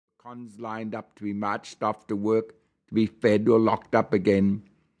cons lined up to be marched off to work, to be fed or locked up again.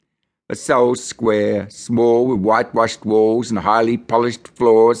 A cell square, small, with whitewashed walls and highly polished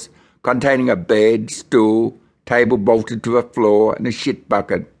floors, containing a bed, stool, table bolted to the floor, and a shit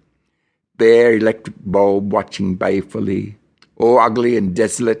bucket. Bare electric bulb watching balefully. All ugly and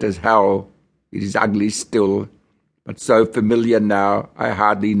desolate as hell. It is ugly still, but so familiar now I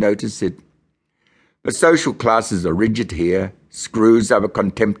hardly notice it. The social classes are rigid here. Screws are the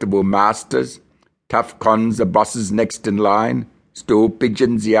contemptible masters. Tough cons are bosses next in line. Stool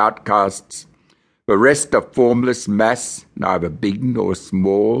pigeons the outcasts. The rest are formless mass, neither big nor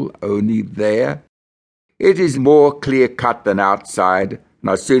small, only there. It is more clear-cut than outside, and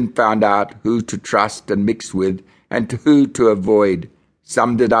I soon found out who to trust and mix with, and who to avoid,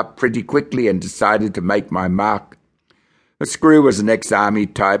 summed it up pretty quickly and decided to make my mark. The screw was an ex-army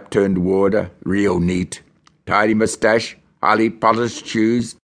type turned warder, real neat. Tidy moustache, highly polished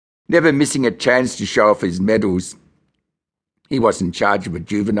shoes, never missing a chance to show off his medals. He was in charge of a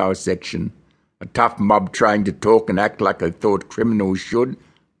juvenile section, a tough mob trying to talk and act like I thought criminals should,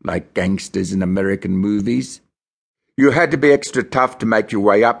 like gangsters in American movies. You had to be extra tough to make your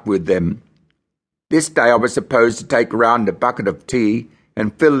way up with them. This day I was supposed to take around a bucket of tea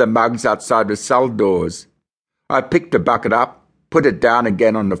and fill the mugs outside the cell doors. I picked the bucket up, put it down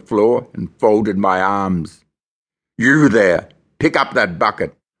again on the floor, and folded my arms. "You there, pick up that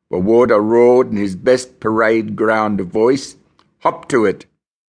bucket," the warder roared in his best parade ground voice. "Hop to it."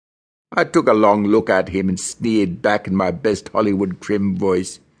 I took a long look at him and sneered back in my best Hollywood crim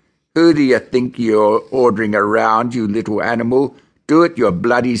voice. "Who do you think you're ordering around, you little animal? Do it your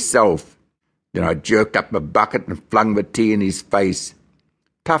bloody self." Then I jerked up the bucket and flung the tea in his face.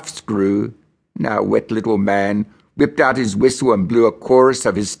 Tough screw, now wet little man, whipped out his whistle and blew a chorus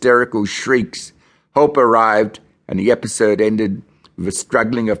of hysterical shrieks. Help arrived, and the episode ended with a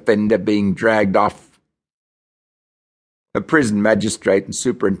struggling offender being dragged off. The prison magistrate and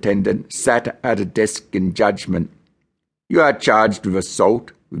superintendent sat at a desk in judgment. "You are charged with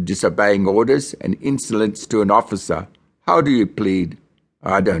assault, with disobeying orders, and insolence to an officer. How do you plead?"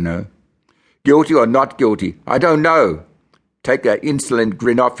 "I don't know." "Guilty or not guilty?" "I don't know." "Take that insolent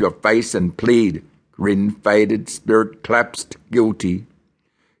grin off your face and plead." Grin faded, spirit collapsed, guilty.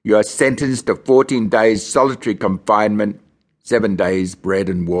 "You are sentenced to 14 days solitary confinement, 7 days bread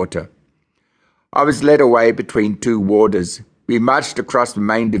and water." I was led away between two warders. We marched across the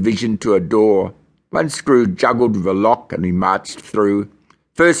main division to a door. One screw juggled with a lock and we marched through.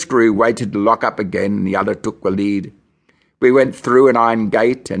 First screw waited to lock up again and the other took the lead. We went through an iron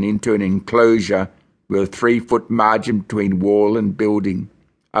gate and into an enclosure with a 3-foot margin between wall and building,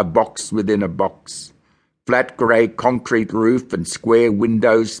 a box within a box. Flat grey concrete roof and square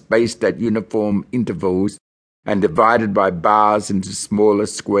windows spaced at uniform intervals and divided by bars into smaller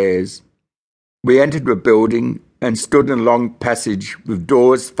squares. We entered the building and stood in a long passage with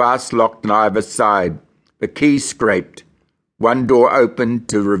doors fast locked on either side. The key scraped. One door opened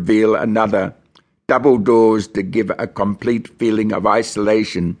to reveal another. Double doors to give a complete feeling of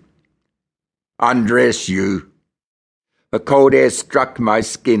isolation. "Undress you." The cold air struck my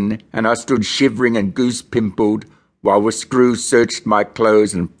skin, and I stood shivering and goose-pimpled while the screw searched my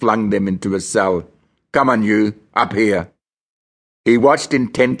clothes and flung them into a cell. "Come on, you, up here." He watched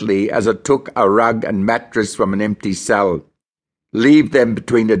intently as I took a rug and mattress from an empty cell. "Leave them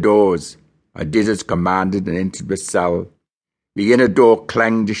between the doors." I did as commanded and entered the cell. The inner door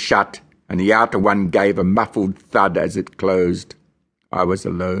clanged shut, and the outer one gave a muffled thud as it closed. I was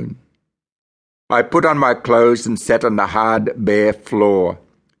alone. I put on my clothes and sat on the hard, bare floor.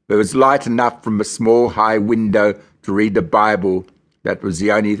 There was light enough from a small, high window to read the Bible. That was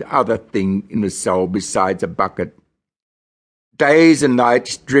the only other thing in the cell besides a bucket. Days and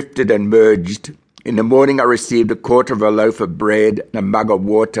nights drifted and merged. In the morning I received a quarter of a loaf of bread and a mug of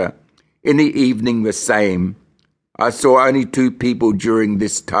water. In the evening the same. I saw only 2 people during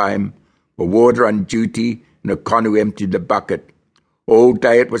this time, a warder on duty and a con who emptied the bucket. All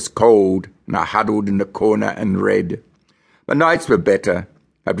day it was cold, and I huddled in the corner and read. The nights were better.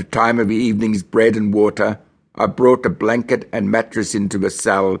 At the time of the evening's bread and water, I brought a blanket and mattress into the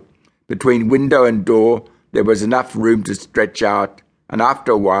cell. Between window and door, there was enough room to stretch out, and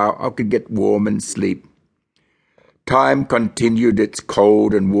after a while I could get warm and sleep. Time continued its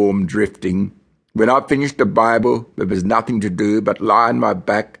cold and warm drifting. When I finished the Bible, there was nothing to do but lie on my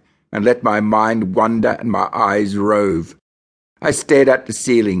back and let my mind wander and my eyes rove. I stared at the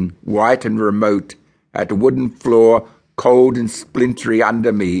ceiling, white and remote, at the wooden floor, cold and splintery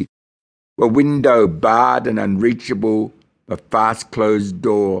under me, the window barred and unreachable, the fast-closed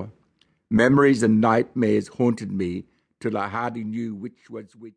door. Memories and nightmares haunted me till I hardly knew which was which.